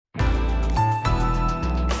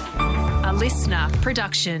listener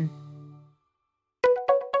production.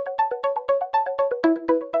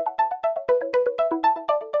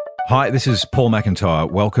 Hi, this is Paul McIntyre.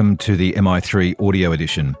 Welcome to the MI3 Audio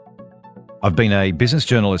Edition. I've been a business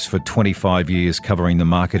journalist for 25 years covering the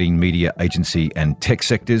marketing, media, agency and tech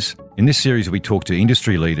sectors. In this series, we talk to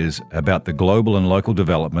industry leaders about the global and local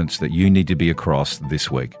developments that you need to be across this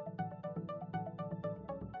week.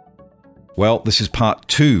 Well, this is part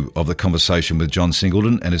 2 of the conversation with John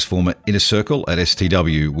Singleton and his former inner circle at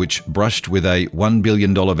STW, which brushed with a $1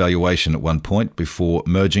 billion valuation at one point before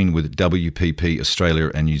merging with WPP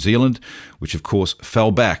Australia and New Zealand, which of course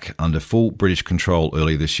fell back under full British control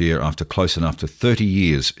earlier this year after close enough to 30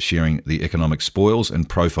 years sharing the economic spoils and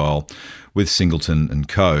profile with Singleton and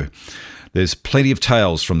Co. There's plenty of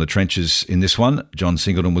tales from the trenches in this one. John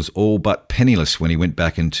Singleton was all but penniless when he went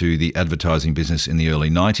back into the advertising business in the early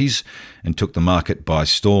 90s and took the market by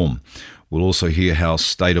storm. We'll also hear how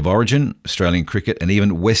State of Origin, Australian cricket and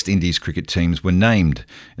even West Indies cricket teams were named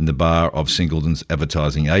in the bar of Singleton's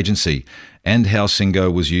advertising agency, and how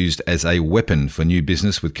Singo was used as a weapon for new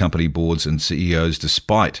business with company boards and CEOs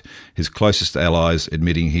despite his closest allies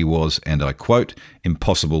admitting he was, and I quote,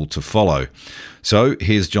 impossible to follow. So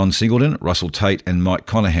here's John Singleton, Russell Tate and Mike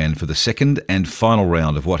Conahan for the second and final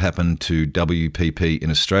round of what happened to WPP in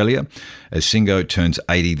Australia as Singo turns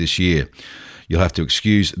 80 this year. You'll have to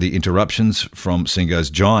excuse the interruptions from Singo's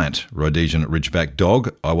giant Rhodesian Ridgeback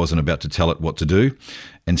dog. I wasn't about to tell it what to do.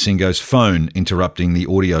 And Singo's phone interrupting the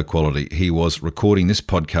audio quality. He was recording this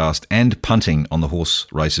podcast and punting on the horse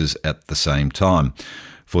races at the same time.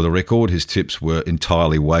 For the record, his tips were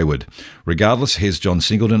entirely wayward. Regardless, here's John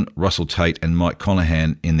Singleton, Russell Tate and Mike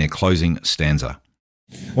Conahan in their closing stanza.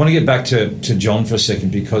 I want to get back to John for a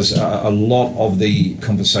second, because a lot of the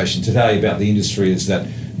conversation today about the industry is that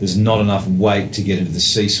there's not enough weight to get into the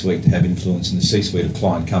C-suite to have influence in the C-suite of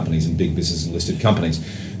client companies and big business and listed companies.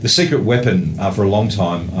 The secret weapon for a long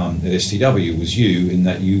time at STW was you, in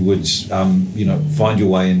that you would find your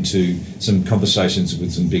way into some conversations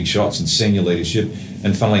with some big shots and senior leadership,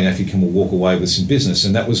 and funnily enough you can walk away with some business.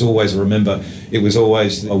 And that was always,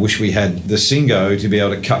 I wish we had the Singo to be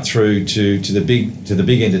able to cut through to the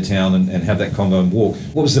big end of town and have that convo and walk.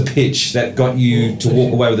 What was the pitch that got you to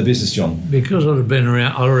walk away with the business, John? Because I'd have been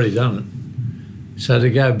around, I'd already done it. So to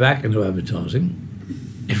go back into advertising,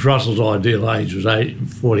 if Russell's ideal age was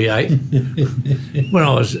 48, when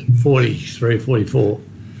I was 43, 44,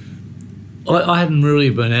 I hadn't really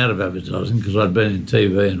been out of advertising because I'd been in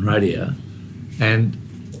TV and radio, and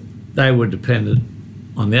they were dependent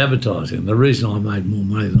on the advertising. The reason I made more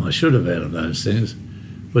money than I should have out of those things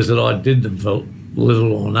was that I did them for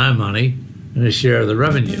little or no money and a share of the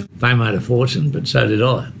revenue. They made a fortune, but so did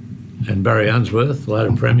I. And Barry Unsworth,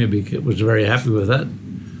 later Premier, was very happy with that.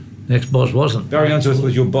 Next boss wasn't. Barry Unsworth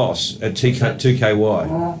was your boss at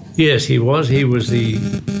 2KY. Yes, he was. He ran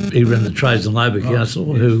the Trades and Labour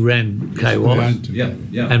Council, who ran KY.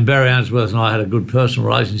 Yeah. And Barry Unsworth and I had a good personal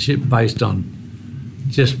relationship based on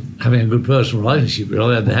just having a good personal relationship. We're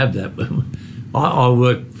allowed to have that. I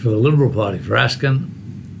worked for the Liberal Party for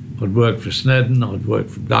Askin. I'd worked for Snedden. I'd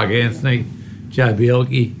worked for Doug Anthony, Joe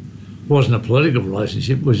Bielke. It wasn't a political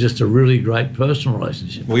relationship, it was just a really great personal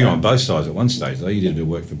relationship. Well, you're on both sides at one stage, though. You did a bit of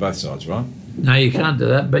work for both sides, right? No, you can't do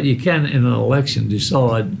that, but you can in an election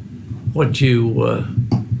decide what you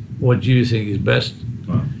think is best,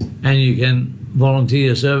 right. And you can volunteer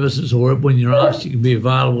your services, or when you're asked, you can be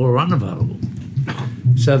available or unavailable.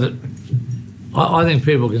 So that I think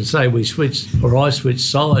people can say I switched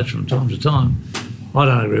sides from time to time. I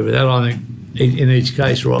don't agree with that. I think in each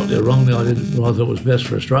case, rightly or wrongly, I did what I thought was best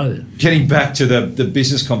for Australia. Getting back to the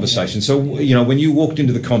business conversation, so, when you walked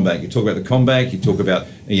into the CommBank, you talk about the CommBank, you talk about,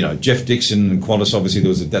 Jeff Dixon and Qantas, obviously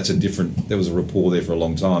there was a rapport there for a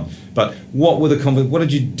long time. But what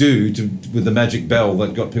did you do with the magic bell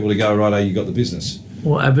that got people to go, right, you got the business?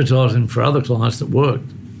 Well, advertising for other clients that worked.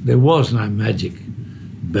 There was no magic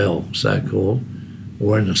bell, so-called,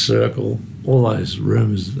 or in a circle. All those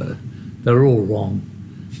rumours, they're all wrong.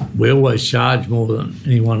 We always charge more than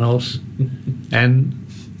anyone else, and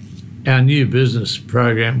our new business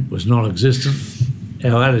program was non-existent.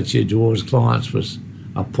 Our attitude towards clients was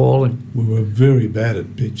appalling. We were very bad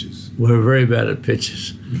at pitches.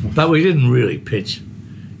 But we didn't really pitch.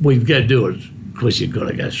 We'd go do it. Of course, you've got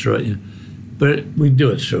to go through it, but we'd do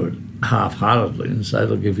it through it half-heartedly and say,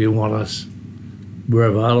 look, if you want us, we're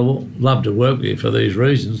available. Love to work with you for these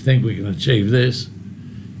reasons. Think we can achieve this.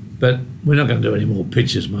 But we're not going to do any more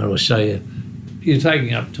pitches, mate. I'll show you. You're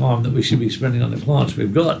taking up time that we should be spending on the clients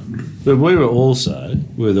we've got. But we're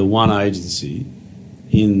the one agency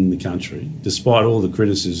in the country, despite all the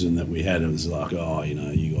criticism that we had. It was like, oh,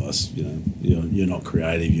 you guys, you're not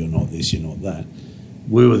creative, you're not this, you're not that.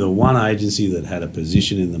 We were the one agency that had a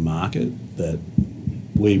position in the market that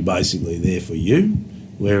we basically there for you.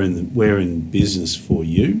 We're in business for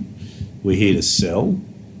you. We're here to sell,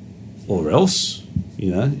 or else,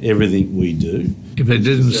 everything we do. If it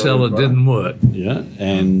didn't sell, it didn't work. Yeah,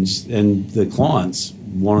 and the clients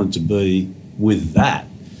wanted to be with that.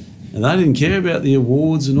 And they didn't care about the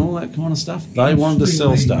awards and all that kind of stuff. They wanted to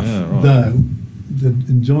sell stuff. Yeah, right. Though,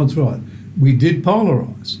 and John's right, we did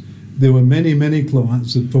polarise. There were many, many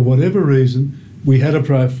clients that for whatever reason, we had a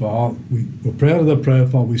profile, we were proud of the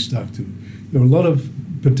profile, we stuck to it. There were a lot of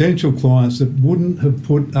potential clients that wouldn't have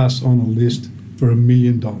put us on a list for $1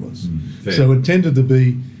 million. So it tended to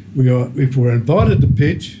be, if we're invited to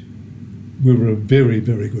pitch, we were a very,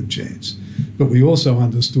 very good chance. But we also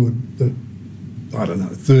understood that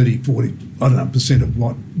 30, 40, percent of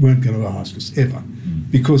what weren't going to ask us ever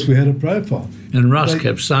because we had a profile. And Russ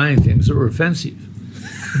kept saying things that were offensive.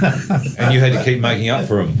 And you had to keep making up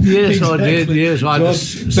for them. Yes, Exactly. I did. Yes, I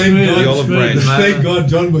just the olive branch. Thank God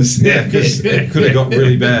John was there. Yeah, because it could have got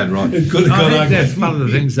really bad, right? It could have I got think ugly. that's one of the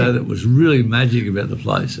things, though, that was really magic about the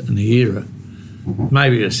place and the era.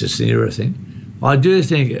 Maybe it's just the era thing. I do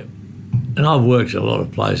think, and I've worked at a lot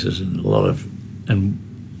of places and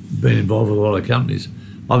been involved with a lot of companies.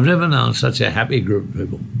 I've never known such a happy group of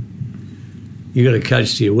people. You got to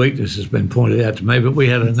coach to your weakness, has been pointed out to me. But we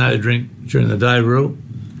had a no drink during the day rule.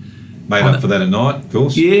 Made up for that at night, of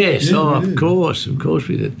course. Yes, Yeah, of course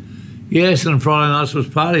we did. Yes, and Friday nights was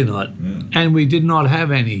party night, and we did not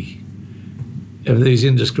have any of these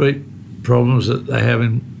indiscreet problems that they have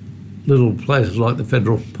in little places like the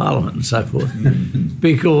Federal Parliament and so forth,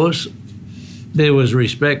 because there was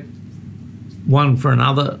respect, one for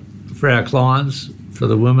another, for our clients, for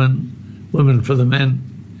the women for the men.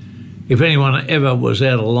 If anyone ever was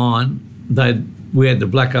out of line, we had the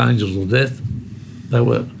Black Angels of Death. They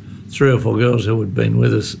were 3 or 4 girls who had been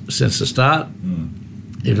with us since the start.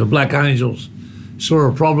 If the Black Angels saw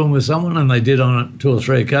a problem with someone, and they did on it 2 or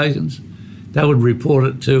 3 occasions, they would report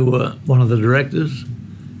it to one of the directors,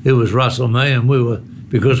 who was Russell and me, and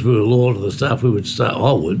because we were loyal to the staff, we would stay.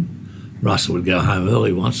 I would. Russell would go home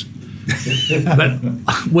early once. But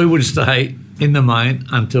we would stay in the main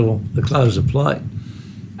until the close of play.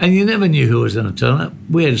 And you never knew who was going to turn up.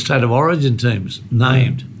 We had state of origin teams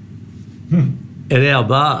named at our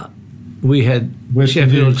bar. We had West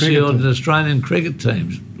Indian Sheffield cricket Shield and team. Australian cricket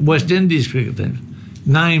teams, West Indies cricket teams,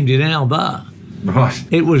 named in our bar. Right.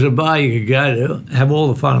 It was a bar you could go to, have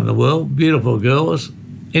all the fun in the world, beautiful girls,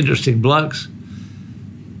 interesting blokes.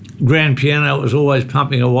 Grand piano was always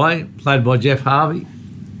pumping away, played by Jeff Harvey.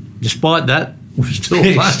 Despite that, it was still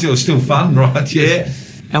fun. still fun, right? Yeah.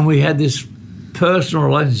 And we had this personal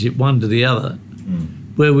relationship one to the other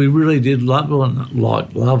where we really did love one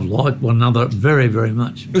another very, very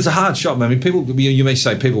much. It was a hard shop. I mean, people. You may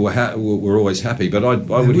say people were always happy, but I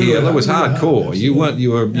would hear that was hardcore. You weren't.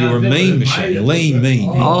 You were a mean machine, lean, mean.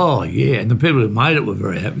 Oh yeah, and the people who made it were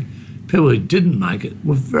very happy. People who didn't make it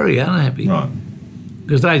were very unhappy. Right.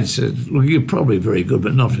 Because they said, "Look, you're probably very good,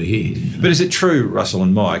 but not for here." But is it true, Russell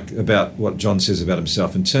and Mike, about what John says about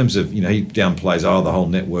himself in terms of, he downplays, the whole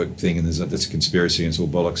network thing and that's a conspiracy and it's all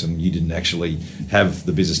bollocks and you didn't actually have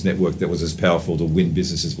the business network that was as powerful to win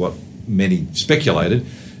business as what many speculated.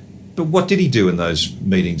 But what did he do in those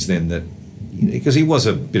meetings then that, because he was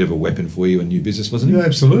a bit of a weapon for you in new business, wasn't he? Yeah,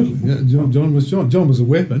 absolutely. Yeah, John was a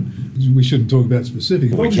weapon. We shouldn't talk about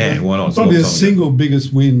specifics. We can, why not? It's Probably a the long time ago. single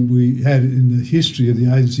biggest win we had in the history of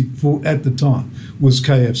the agency at the time was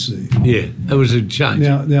KFC. Yeah, it was a change.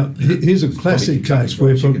 Now here's a classic case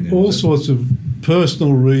where, for all sorts of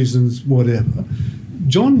personal reasons, whatever,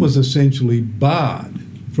 John was essentially barred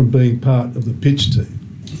from being part of the pitch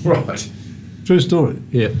team. Right. True story.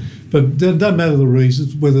 Yeah. But it doesn't matter the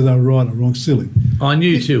reasons, whether they're right or wrong, silly. I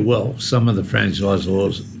knew too well some of the franchise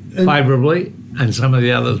laws favourably, and some of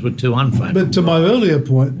the others were too unfavourable. But to my earlier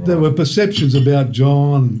point, there were perceptions about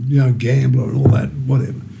John, gambler and all that,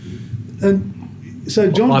 whatever. And so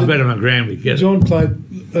John... I bet him a grand we get it. John played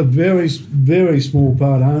a very, very small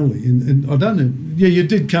part only. And I don't know, you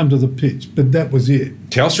did come to the pitch, but that was it.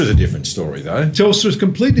 Telstra's a different story, though. Telstra's a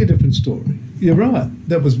completely different story. You're right.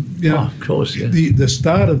 That was, of course, yeah. the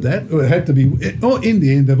start of that, it had to be, or in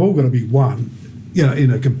the end, they've all got to be won,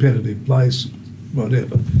 in a competitive place,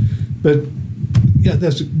 whatever. But,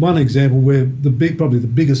 that's one example where probably the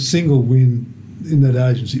biggest single win in that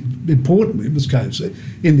agency, importantly, was KFC.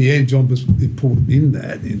 In the end, John was important in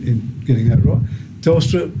that, in getting that right.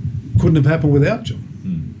 Telstra couldn't have happened without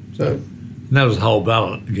John. So And that was the whole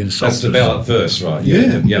ballot against That's Optus. the ballot first, right?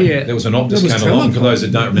 Yeah. Yeah. There was an There Optus was came along. For Telecom. those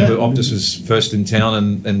that don't remember, Yeah. Optus was first in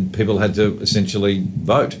town, and people had to essentially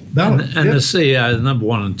vote. Ballot. And yeah. the CEO, the number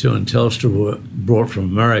 1 and 2 in Telstra, were brought from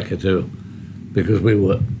America too, because we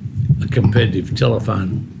were a competitive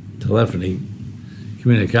telephony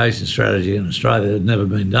communication strategy in Australia that had never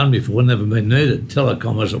been done before, never been needed.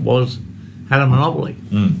 Telecom, as it was, had a monopoly.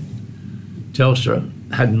 Telstra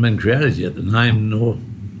hadn't been created yet, the name, nor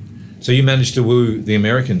So you managed to woo the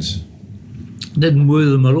Americans. didn't woo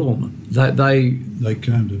them at all. They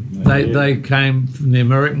came to. They came from the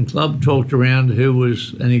American club, talked around who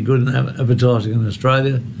was any good in advertising in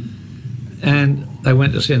Australia, and they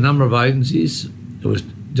went to see a number of agencies. It was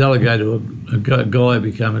delegated to a guy who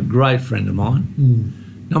became a great friend of mine.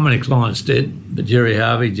 Not many clients did, but Jerry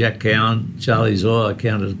Harvey, Jack Cowan, Charlie Zoy, I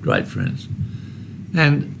counted as great friends.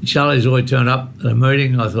 And Charlie Zoy turned up at a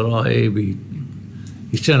meeting. I thought, oh,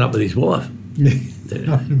 he's turned up with his wife.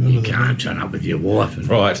 You can't turn up with your wife.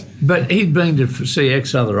 Right. But he'd been to see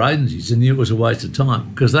X other agencies and knew it was a waste of time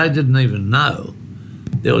because they didn't even know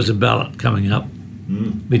there was a ballot coming up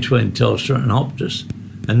between Telstra and Optus,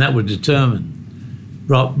 and that would determine.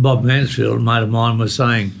 Bob Mansfield, a mate of mine, was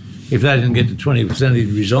saying if they didn't get to 20%, he'd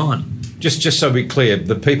resign. Just so we're clear,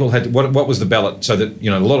 the people had what was the ballot so that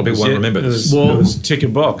a lot of people won't remember It this. was tick a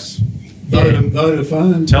box.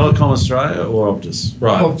 Vodafone. Telecom Australia or Optus.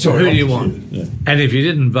 Right. Oh, sorry, Who do you Optus, want? Yeah. And if you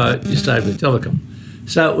didn't vote, you stayed with Telecom.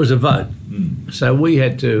 So it was a vote. So we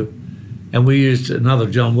had to, and we used another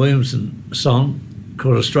John Williamson song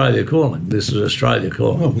called Australia Calling. This is Australia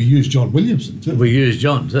Calling. Well, we used John Williamson too. We used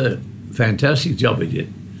John too. Fantastic job he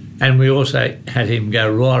did. And we also had him go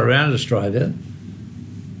right around Australia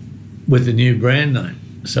with the new brand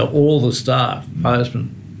name. So all the staff,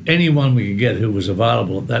 postmen, anyone we could get who was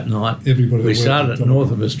available at that night, Everybody that we worked started at at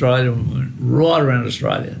north of Australia and went right around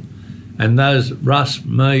Australia. And those, Russ,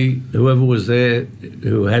 me, whoever was there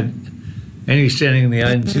who had any standing in the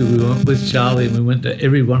agency, we went with Charlie and we went to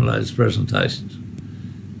every one of those presentations.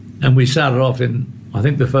 And we started off in, I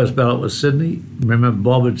think the first ballot was Sydney. Remember,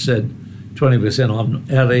 Bob had said 20%,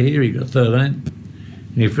 I'm out of here, he got 13.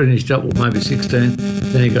 And he finished up with maybe 16.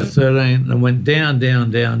 Then he got 13 and went down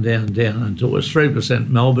until it was 3%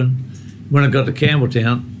 Melbourne. When it got to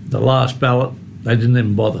Campbelltown, the last ballot, they didn't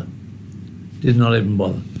even bother. Did not even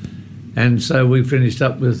bother. And so we finished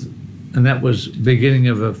up with, and that was beginning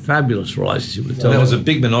of a fabulous relationship with And that was a Telecom.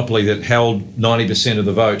 big monopoly that held 90% of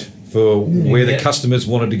the vote for where the customers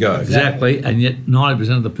wanted to go. Exactly, and yet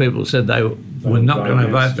 90% of the people said they were not going to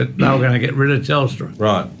vote, but they were going to get rid of Telstra.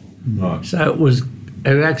 Right. Right. So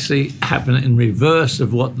it actually happened in reverse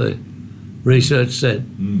of what the research said.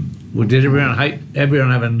 Well, did everyone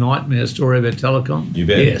have a nightmare story about Telecom? You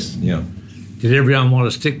bet. Yes. Yeah. Did everyone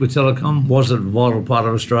want to stick with Telecom? Was it a vital part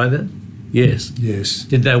of Australia? Yes. Yes.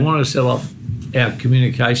 Did they want to sell off our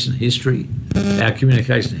communication history, our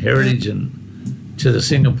communication heritage and to the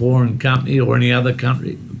Singaporean company or any other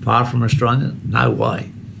country apart from Australia? No way.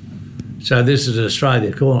 So this is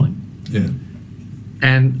Australia calling. Yeah.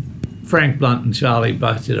 And Frank Blunt and Charlie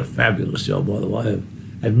both did a fabulous job, by the way,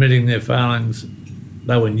 of admitting their failings.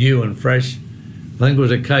 They were new and fresh. I think it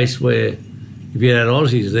was a case where if you had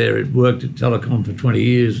Aussies there who'd worked at Telecom for 20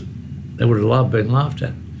 years, they would have been laughed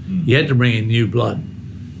at. You had to bring in new blood.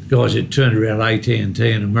 Guys who'd turned around AT&T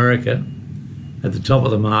in America at the top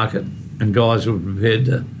of the market and guys who were prepared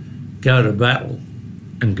to go to battle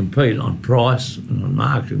and compete on price and on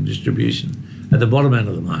market and distribution at the bottom end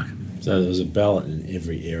of the market. So there was a ballot in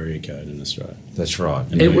every area code in Australia. That's right.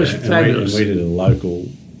 And It was and fabulous. We did a local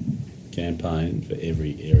campaign for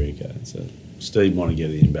every area code. So Steve wanted to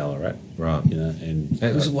get it in Ballarat, Right. and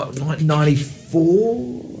It was what,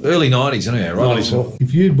 94? Early 90s, anyway, right? 94.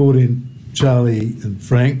 If you'd brought in Charlie and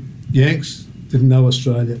Frank, Yanks didn't know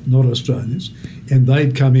Australia, not Australians, and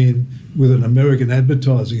they'd come in with an American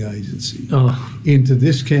advertising agency into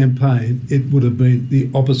this campaign, it would have been the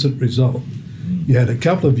opposite result. You had a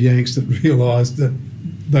couple of Yanks that realised that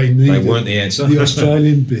they needed weren't the answer. the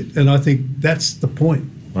Australian bit, and I think that's the point.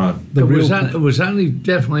 Right. The It real was point.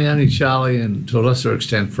 definitely only Charlie and to a lesser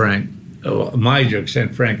extent Frank, or a major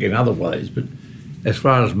extent Frank in other ways, but as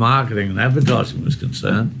far as marketing and advertising was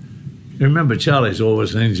concerned, remember Charlie's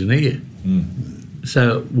always an engineer.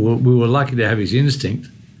 So we were lucky to have his instinct,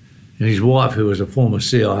 and his wife, who was a former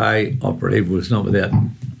CIA operative, was not without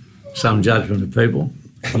some judgment of people.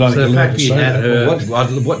 I don't So think the you're allowed fact to he say had that.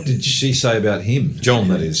 her, What did she say about him? John,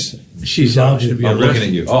 that is. she said I should be I'm looking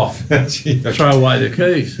at arrested. you. Oh, Throw away the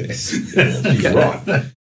keys. She's right.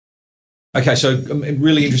 Okay, so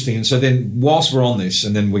really interesting. And so then, whilst we're on this,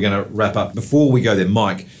 and then we're going to wrap up. Before we go there,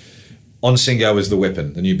 Mike, Onsingo as the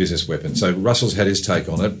weapon, the new business weapon. So Russell's had his take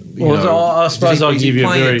on it. I suppose I can is he give you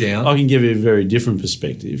playing I can give you a very different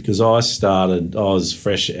perspective, because I was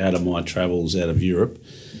fresh out of my travels out of Europe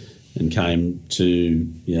and came to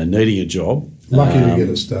needing a job. Lucky to get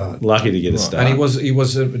a start. Lucky to get a start. And he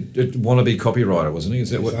was a wannabe copywriter, wasn't he?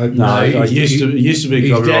 Is that what? No, I used to be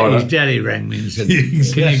a copywriter. His daddy rang me and said,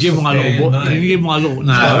 "Can you give my little? Can you give my little?"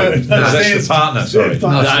 No, that's the partner. Sorry,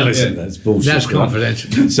 No, listen, that's bullshit. that's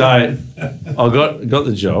confidential. So I got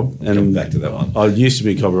the job, and Come back to that one. I used to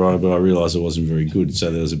be a copywriter, but I realised I wasn't very good,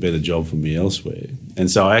 so there was a better job for me elsewhere. And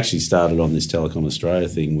so I actually started on this Telecom Australia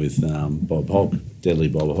thing with Bob Hogg, Deadly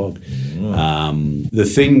Bob Hogg. The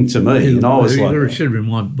thing to me, and I was like, should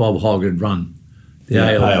remind Bob Hogg had run the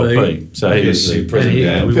ALP. So he was the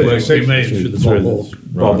president. We worked through the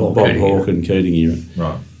Bob Hawke and Keating era.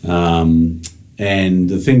 Right. And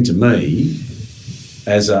the thing to me,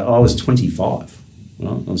 I was 25.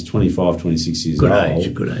 Right? I was 25, 26 years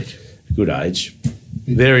old. Good age.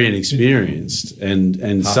 Very inexperienced,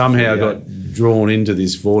 and somehow got drawn into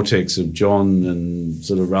this vortex of John and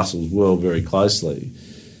sort of Russell's world very closely.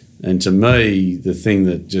 And to me, the thing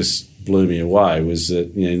that just blew me away was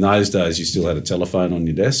that in those days you still had a telephone on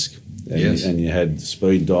your desk, and you had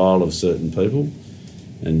speed dial of certain people.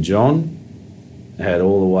 And John had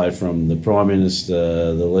all the way from the Prime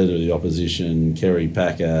Minister, the Leader of the Opposition, Kerry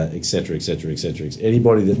Packer, etc., etc., etc.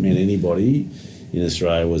 Anybody that meant anybody in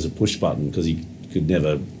Australia was a push button, because he could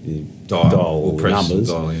never dial all the numbers.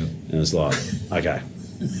 And it's like, okay.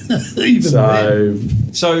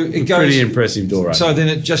 So it goes pretty impressive door opener. So then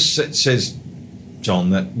it just says, John,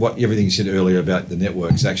 that everything you said earlier about the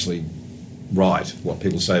network is actually right, what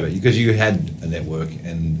people say about you, because you had a network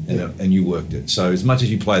and you worked it. So as much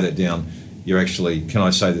as you play that down, you're actually, can I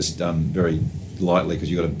say this very lightly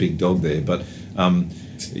because you've got a big dog there, but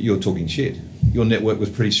you're talking shit. Your network was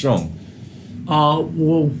pretty strong.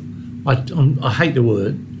 Well, I hate the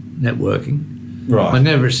word networking. Right. I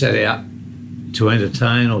never set out to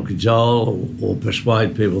entertain or cajole or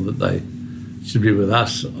persuade people that they should be with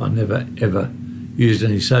us. I never, ever used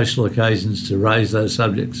any social occasions to raise those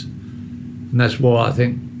subjects. And that's why I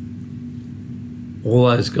think all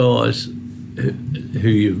those guys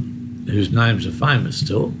whose names are famous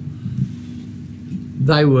still,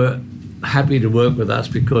 they were happy to work with us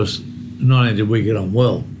because not only did we get on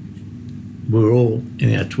well, we were all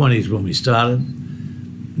in our 20s when we started.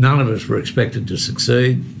 None of us were expected to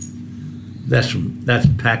succeed. That's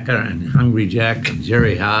Packer and Hungry Jack and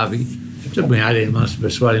Jerry Harvey. It took me 18 months to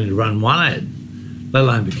persuade him to run one ad, let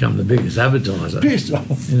alone become the biggest advertiser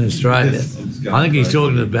in Australia. I think he's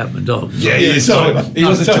talking about my dog. Yeah, he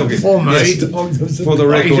wasn't talking. For me. For the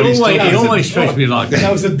record, he always treats me like that.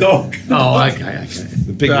 That was a dog. Oh, okay.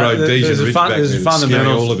 The big road DJ there's a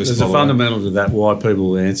fundamental to that why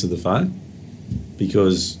people answer the phone,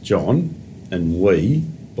 because John and we,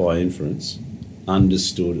 by inference,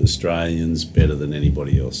 understood Australians better than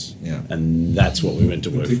anybody else. Yeah. And that's what we went to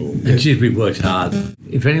work for. And geez, we worked hard.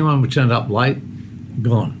 If anyone turned up late,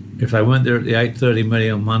 gone. If they weren't there at the 8:30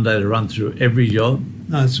 meeting on Monday to run through every job,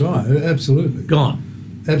 No, that's right. Absolutely. gone.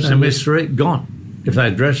 Absolutely. They missed three, gone. If they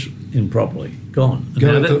dress improperly, gone.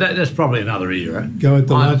 Go Now, to- that's probably another era. Go at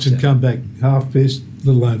the I lunch and understand. come back half pissed,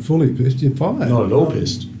 let alone fully pissed, you're fired. Not at all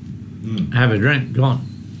pissed. Have a drink, gone.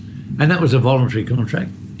 And that was a voluntary contract,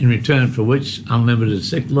 in return for which unlimited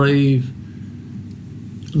sick leave,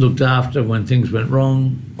 looked after when things went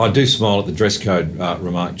wrong. I do smile at the dress code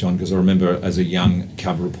remark, John, because I remember as a young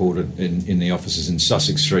cub reporter in the offices in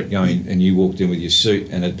Sussex Street going, and you walked in with your suit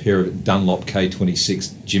and a pair of Dunlop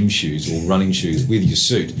K26 gym shoes or running shoes with your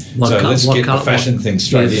suit. Let's get the fashion thing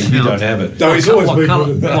straight in. You don't have it. No, he's always been good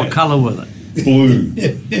at that. What colour were they? Blue.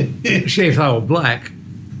 See, if they were black,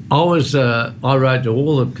 I wrote to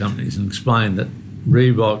all the companies and explained that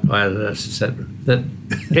Reebok, Adidas, etc., that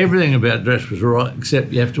everything about dress was right,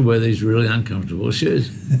 except you have to wear these really uncomfortable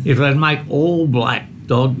shoes. If they'd make all black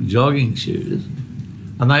dog jogging shoes,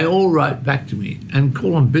 and they all wrote back to me and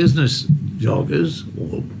call them business joggers,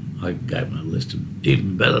 or I gave them a list of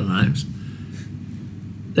even better names,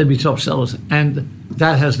 they'd be top sellers. And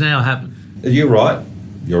that has now happened. You're right.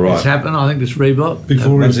 You're It's right. happened. I think it's Reebok.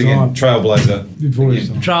 Before Once his again, time. trailblazer. Before his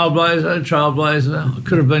time. Trailblazer. I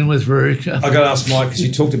could have been with Veruca. I got to ask Mike, because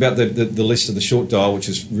you talked about the list of the short dial, which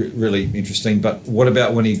is really interesting. But what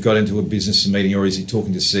about when he got into a business meeting, or is he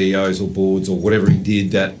talking to CEOs or boards or whatever he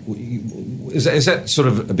did? Is that sort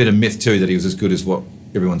of a bit of myth too, that he was as good as what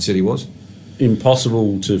everyone said he was?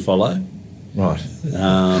 Impossible to follow. Right.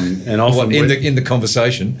 And often in the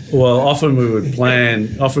conversation. Well, often we would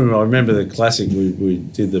plan. Often I remember the classic. We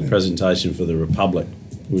did the presentation for the Republic.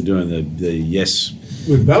 We were doing the Yes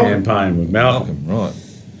With Malcolm. campaign with Malcolm. Right.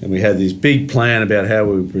 And we had this big plan about how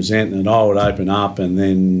we would present, and I would open up, and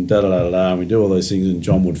then and we do all those things, and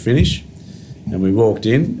John would finish. And we walked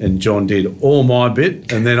in, and John did all my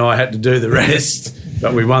bit, and then I had to do the rest.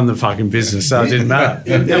 But we won the fucking business, so it didn't matter.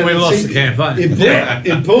 And we lost the campaign.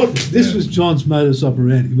 Important. This was John's modus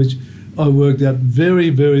operandi, which I worked out very,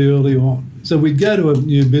 very early on. So we'd go to a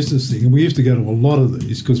new business thing, and we used to go to a lot of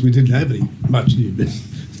these because we didn't have much new business.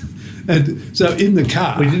 And so in the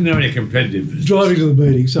car, We didn't have any competitive business. driving to the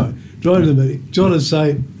meeting, John would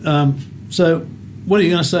say, so what are you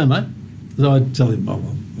going to say, mate? So I'd tell him, well,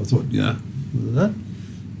 I thought, yeah.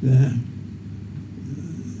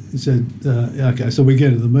 He said, okay, so we get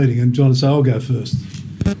to the meeting, and John would say, I'll go first.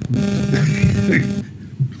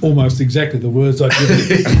 Almost exactly the words I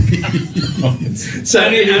did. So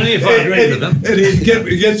Only if I agree with them. And he'd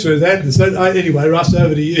get through that and say, anyway, Russ,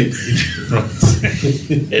 over to you.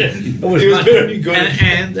 It was He was very good.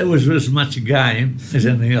 And there was as much a game as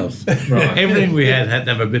anything else. Right. Everything we had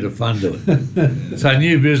to have a bit of fun to it. So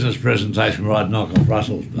new business presentation where I'd knock off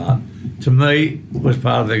Russell's part, to me, was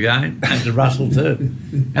part of the game, and to Russell too.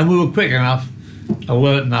 And we were quick enough,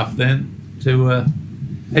 alert enough then to...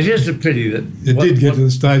 it's just a pity that... It did get to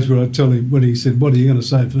the stage where I'd tell him, when he said, what are you going to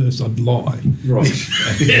say first? I'd lie. Right.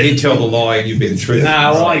 He'd tell the lie, and you've been through No,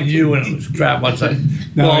 that. I knew when it was crap. I'd say,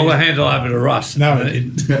 No, well, he- we'll hand it over to Russ No,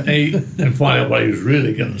 and find out what he was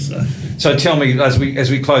really going to say. So tell me, as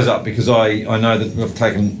we close up, because I know that we've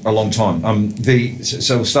taken a long time.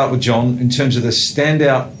 So we'll start with John in terms of the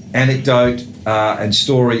standout anecdote and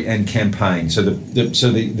story and campaign. So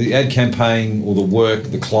the ad campaign or the work,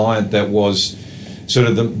 the client that was sort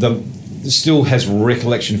of the still has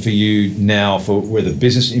recollection for you now for whether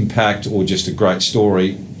business impact or just a great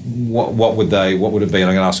story. What would it be? And I'm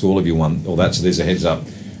going to ask all of you one or that. So there's a heads up.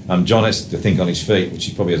 John has to think on his feet, which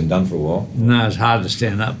he probably hasn't done for a while. No, it's hard to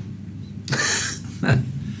stand up.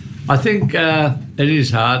 I think it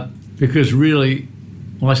is hard because really,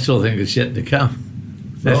 I still think it's yet to come.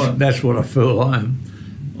 That's what I feel I am.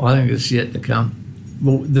 I think it's yet to come.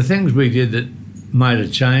 Well, the things we did that made a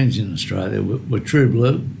change in Australia were True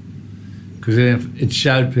Blue, because it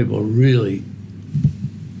showed people really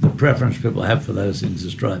the preference people have for those things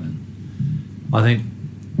Australian. I think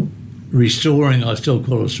restoring, I still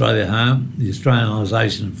call Australia home, the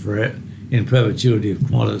Australianisation in perpetuity of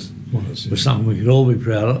Qantas was something we could all be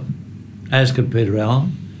proud of, as could Peter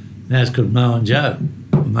Allen, and as could Mo and Joe.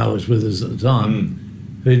 Mo was with us at the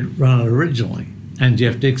time, who'd run it originally, and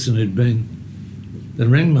Jeff Dixon, who'd been the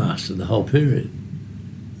ringmaster the whole period.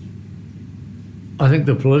 I think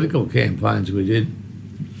the political campaigns we did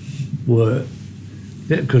were,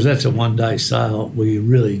 because that's a one-day sale where you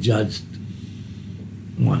really judged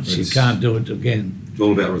once. You can't do it again. It's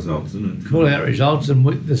all about results, isn't it? Call out results, and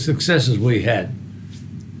the successes we had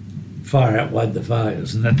far outweighed the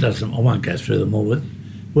failures, and that doesn't. I won't go through them all, but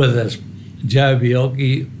whether that's Joe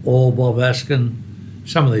Bielke or Bob Askin,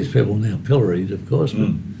 some of these people now pilloried, of course, but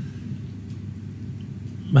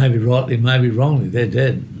maybe rightly, maybe wrongly, they're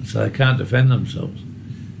dead, so they can't defend themselves.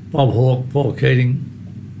 Bob Hawke, Paul Keating,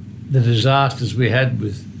 the disasters we had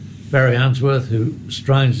with Barry Unsworth, who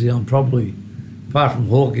strangely I'm probably, apart from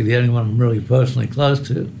Hawke, the only one I'm really personally close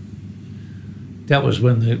to. That was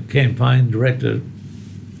when the campaign director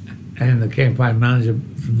and the campaign manager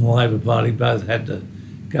from the Labor Party both had to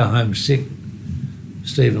go home sick.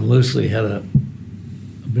 Stephen Loosley had a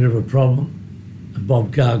bit of a problem, and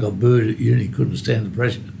Bob Carr got booed at uni, couldn't stand the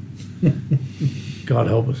pressure. God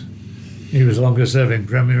help us. He was the longest serving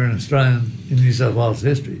Premier in New South Wales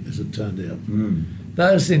history, as it turned out.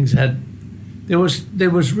 Those things there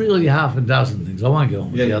was really half a dozen things. I won't go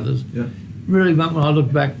on with the others. Yeah. Really, when I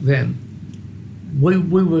look back then, we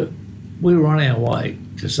were on our way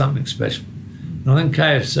to something special. And I think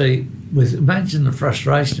KFC, imagine the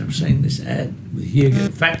frustration of seeing this ad with Hugo,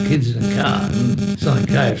 fat kids in a car selling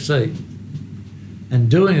KFC, and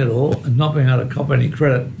doing it all and not being able to cop any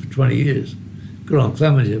credit for 20 years. Good on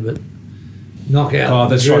Clemenger, but knock out. Oh,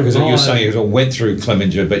 that's right, because Drew you're saying Bryant. it all went through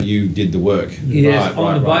Clemenger, but you did the work. Yes, Right,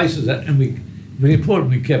 on the right. basis that, and we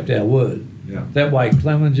importantly kept our word. Yeah. That way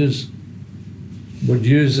Clemenger's would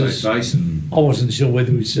use us. Basin. I wasn't sure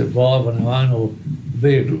whether we'd survive on our own or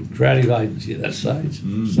be a creative agency at that stage.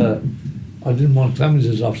 So I didn't want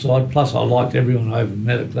Clemenger's offside, plus I liked everyone I ever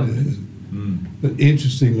met at Clemenger's. But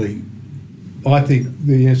interestingly, I think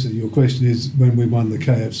the answer to your question is when we won the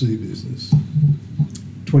KFC business,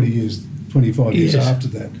 25 years Yes. after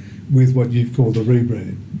that, with what you've called the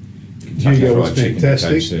rebrand. Kentucky Hugo was Fried Chicken,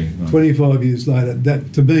 fantastic. KFC, right. 25 years later,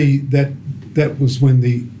 that to me, that was when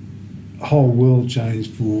the whole world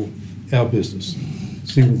changed for our business,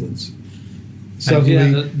 Singletons. suddenly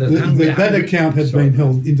yeah, that account had been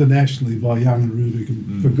held internationally by Young and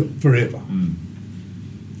Rubik forever.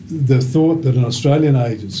 The thought that an Australian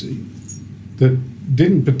agency that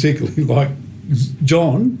didn't particularly like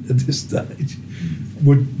John at this stage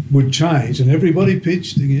would change, and everybody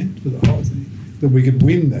pitched again for the whole thing, that we could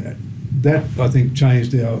win that I think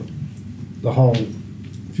changed the whole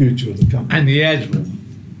future of the company. And the ads were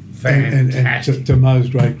fantastic. And to Mo's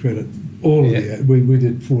great credit, all of the ads, we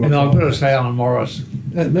did 4 or 5. And I've got to say, Alan Morris,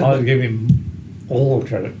 I'd give him all the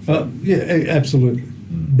credit. Absolutely.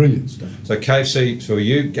 Brilliant stuff. So KFC for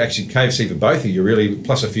you, actually KFC for both of you, really,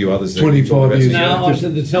 plus a few others. 25 years. No, I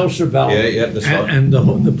said the Telstra Bell. Yeah, that's right. And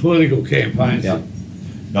the political campaigns. Yeah.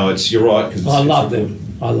 No, you're right. Cause I loved it.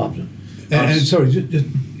 I loved it. And sorry, just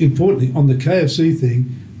importantly, on the KFC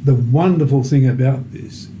thing, the wonderful thing about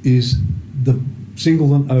this is the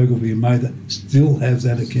Singleton Ogilvy and Mather still has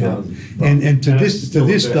that account, and to this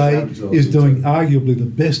day is doing arguably the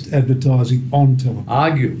best advertising on television.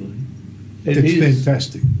 Arguably, it's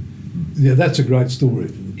fantastic. Yeah, that's a great story.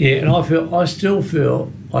 Yeah, and I still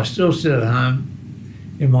sit at home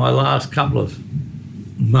in my last couple of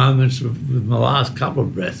moments with my last couple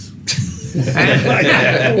of breaths. You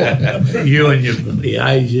and the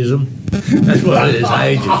ageism. That's what it is,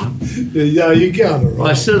 ageism. Yeah, you got it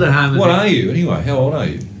right. I sit at home. What are you anyway? How old are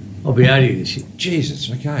you? I'll be 80 this year. Jesus,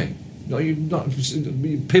 okay. No, you're not,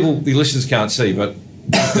 people, the listeners can't see, but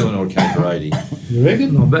you're still an okay for 80. You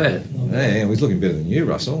reckon? Not bad. Yeah, he's looking better than you,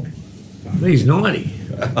 Russell. He's 90.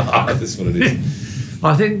 That's what it is.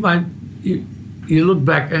 I think, mate, you look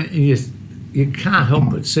back and you can't help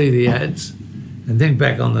but see the ads and think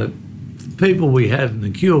back on the people we had and the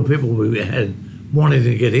queue of people we had wanting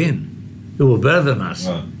to get in who were better than us,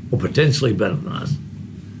 right, or potentially better than us,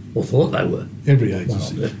 or thought they were. Every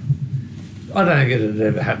agency. I don't think it had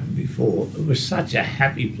ever happened before. It was such a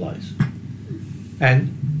happy place. And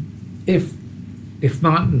if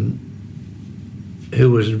Martin,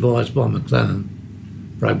 who was advised by McLennan,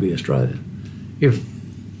 Rugby Australia, if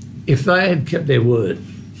they had kept their word,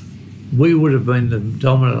 we would have been the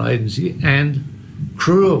dominant agency, and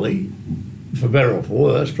cruelly, for better or for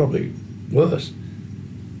worse, probably worse,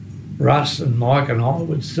 Russ and Mike and I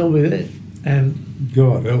would still be there. And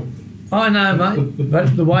God help. I know, mate,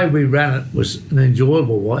 but the way we ran it was an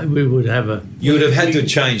enjoyable way. We would have You would have had to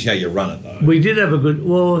change how you run it, though. We did have a good.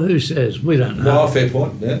 Well, who says? We don't know. Well, fair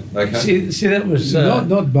point. Yeah. Okay. See, that was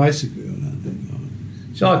not basically. I don't think.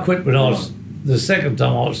 So I quit when I was the second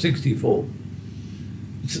time. I was 64.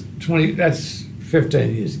 It's 20. That's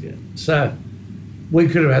 15 years ago. So we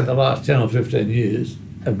could have had the last 10 or 15 years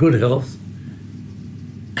of good health,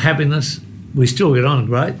 happiness. We still get on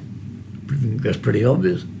great. I think that's pretty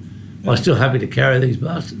obvious. I'm still happy to carry these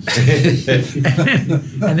bastards,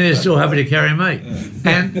 and they're still happy to carry me.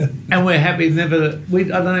 And we're happy never. I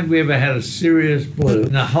don't think we ever had a serious blue.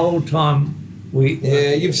 And the whole time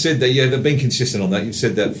Yeah, you've said that. Yeah, they've been consistent on that. You've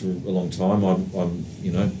said that for a long time. I'm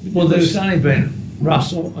you know. Well, there's only been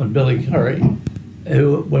Russell and Billy Curry,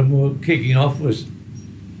 who when we were kicking off was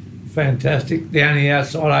fantastic. The only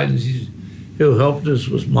outside agencies who helped us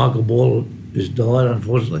was Michael Ball, who's died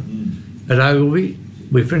unfortunately, at Ogilvy.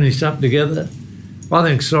 We finished up together. I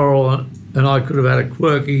think Sorrell and I could have had a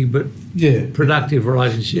quirky but productive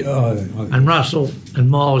relationship. And Russell and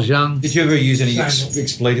Miles Young. Did you ever use any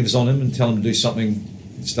expletives on him and tell him to do something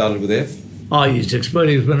that started with F? I used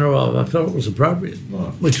expletives whenever I felt it was appropriate,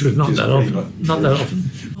 which was not that often. Not that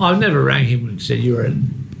often. I never rang him and said you were a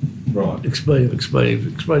expletive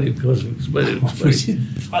because of expletive. Maybe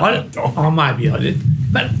I did,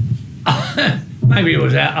 but maybe it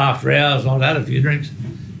was after hours. I'd had a few drinks.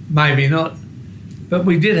 Maybe not, but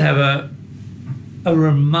we did have a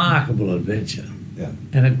remarkable adventure,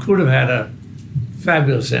 and it could have had a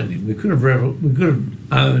fabulous ending. We could have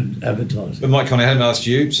owned advertising. But Mike Conner, I hadn't asked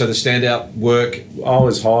you. So the standout work. I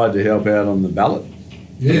was hired to help out on the ballot.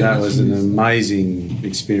 Yeah, that was an amazing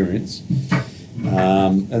experience.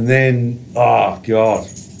 And then, oh God,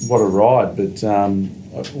 what a ride! But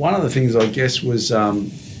one of the things I guess was I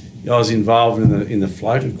was involved in the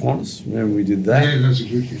float of Qantas. Remember we did that? Yeah, that's a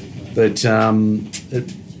good thing. But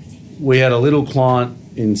we had a little client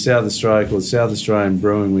in South Australia called South Australian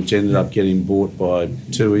Brewing, which ended up getting bought by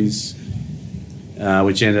Tui's,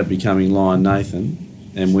 which ended up becoming Lion Nathan,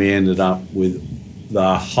 and we ended up with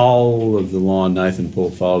the whole of the Lion Nathan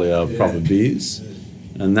portfolio of proper beers,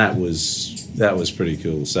 and that was pretty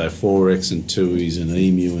cool. So 4X and Tui's and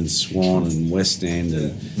Emu and Swan and West End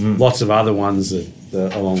and lots of other ones that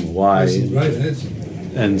along the way,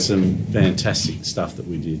 and some fantastic stuff that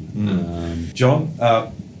we did. John,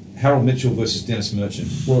 Harold Mitchell versus Dennis Merchant.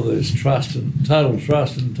 Well, there's trust and total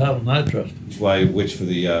no trust. Which for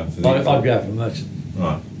the? I'd go for Merchant.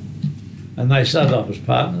 Right. And they started off as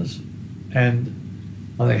partners,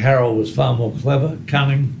 and I think Harold was far more clever,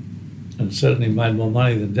 cunning, and certainly made more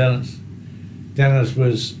money than Dennis. Dennis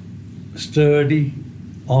was sturdy,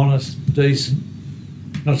 honest, decent.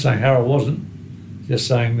 Not saying Harold wasn't, just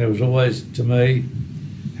saying there was always, to me,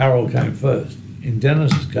 Harold came first. In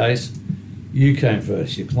Dennis's case, you came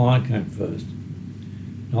first, your client came first.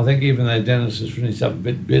 And I think even though Dennis has finished up a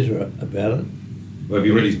bit bitter about it. Well, have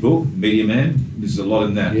you read his book, Media Man? There's a lot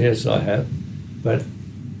in that. Yes, I have, but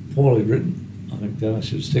poorly written. I think Dennis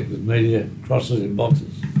should stick with media, crosses in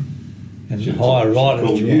boxes, and hire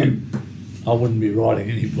writers to write. I wouldn't be writing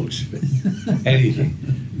any books, anything.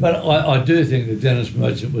 But I do think that Dennis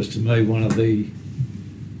Merchant was, to me, one of the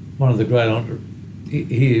great entrepreneurs.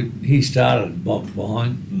 He started bulk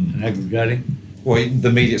buying and aggregating. Well, the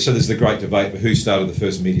media. So there's the great debate: who started the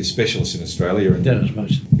first media specialist in Australia? And Dennis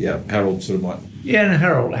Merchant. Yeah, Harold sort of might. Yeah, and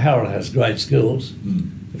Harold has great skills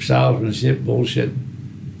of salesmanship, bullshit,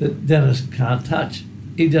 that Dennis can't touch.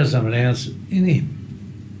 He doesn't have an ounce in him.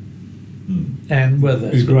 And whether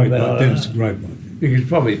He's great, about, Dennis is a great bloke. You could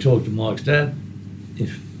probably talk to Mike's dad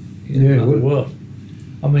if in another world.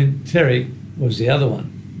 I mean, Terry was the other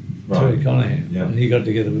one, Right. Terry Conahan, Yeah. and he got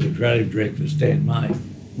together with the creative director Stan May.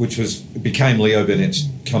 Which became Leo Burnett's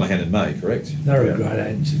Conahan and May, correct? They're a great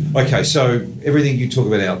agency. Okay, so everything you talk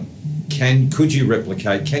about now, can you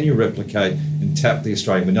replicate and tap the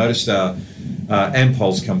Australian? We noticed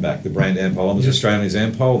Ampol's come back, the brand Ampol. I'm as Australian as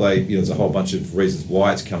Ampol. There's a whole bunch of reasons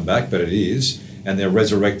why it's come back, but it is. And they're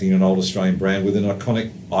resurrecting an old Australian brand with an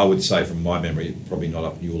iconic, I would say from my memory, probably not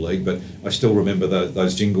up your league, but I still remember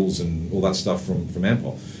those jingles and all that stuff from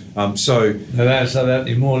Ampol. So They don't say that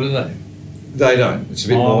anymore, do they? they don't. It's a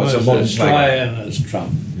bit more, it's a modern Australian as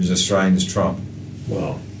Trump. As Australian as Trump.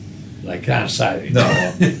 Well, they can't say it.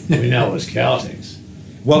 No. We know it's Caltex.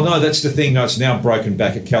 Well, no, that's the thing. No, it's now broken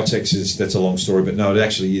back at Caltex. That's a long story, but no, it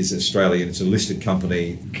actually is Australian. It's a listed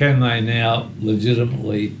company. Can they now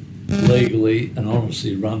legitimately, legally, and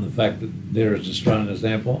honestly run the fact that they're as Australian as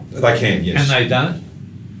Ampol? They can, yes. And they don't?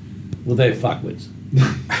 Well, they're fuckwits.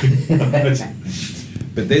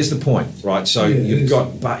 But there's the point, right? So you've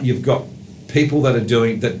got people that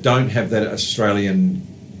don't have that Australian.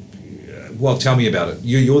 Well, tell me about it.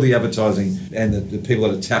 You're the advertising and the people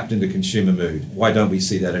that are tapped into consumer mood. Why don't we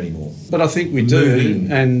see that anymore? But I think we do,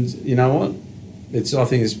 and you know what? I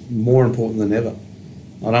think it's more important than ever.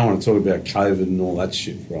 I don't want to talk about COVID and all that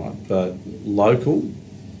shit, right? But local,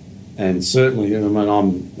 and certainly, I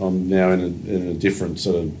mean, I'm now in a different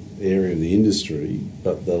sort of area of the industry,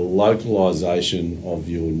 but the localisation of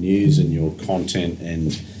your news and your content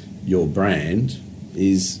and your brand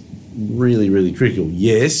is really, really critical.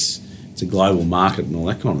 Yes, it's a global market and all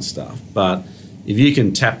that kind of stuff, but if you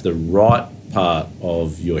can tap the right part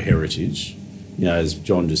of your heritage, as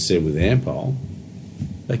John just said with Ampol,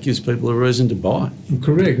 that gives people a reason to buy.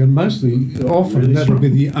 Correct, and often that'll be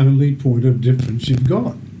the only point of difference you've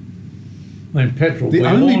got. I mean, petrol, we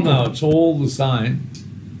all know it's all the same,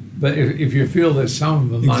 but if you feel that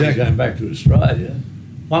some of the money's going back to Australia,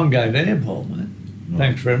 I'm going to Ampol, mate.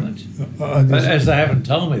 Thanks very much. But as they haven't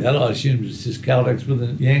told me that, I assume it's just Caltex with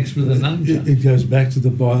the Yanks with a name change. It goes back to the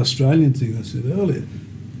Buy Australian thing I said earlier.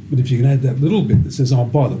 But if you can add that little bit that says, oh,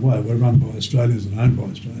 by the way, we're run by Australians and owned by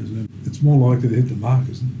Australians, it's more likely to hit the mark,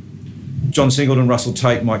 isn't it? John Singleton, Russell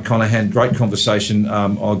Tate, Mike Conahan, great conversation.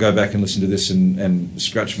 I'll go back and listen to this and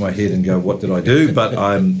scratch my head and go, what did I do? But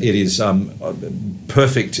it is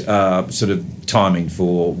perfect sort of timing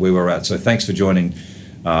for where we're at. So thanks for joining.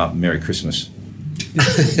 Merry Christmas.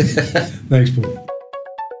 Thanks, Paul.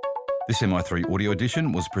 This MI3 audio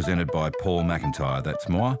edition was presented by Paul McIntyre, that's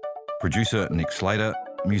moi, producer Nick Slater,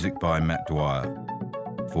 music by Matt Dwyer.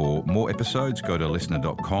 For more episodes, go to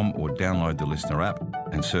listener.com or download the Listener app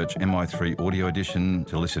and search MI3 audio edition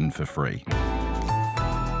to listen for free.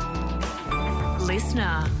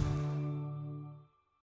 Listener.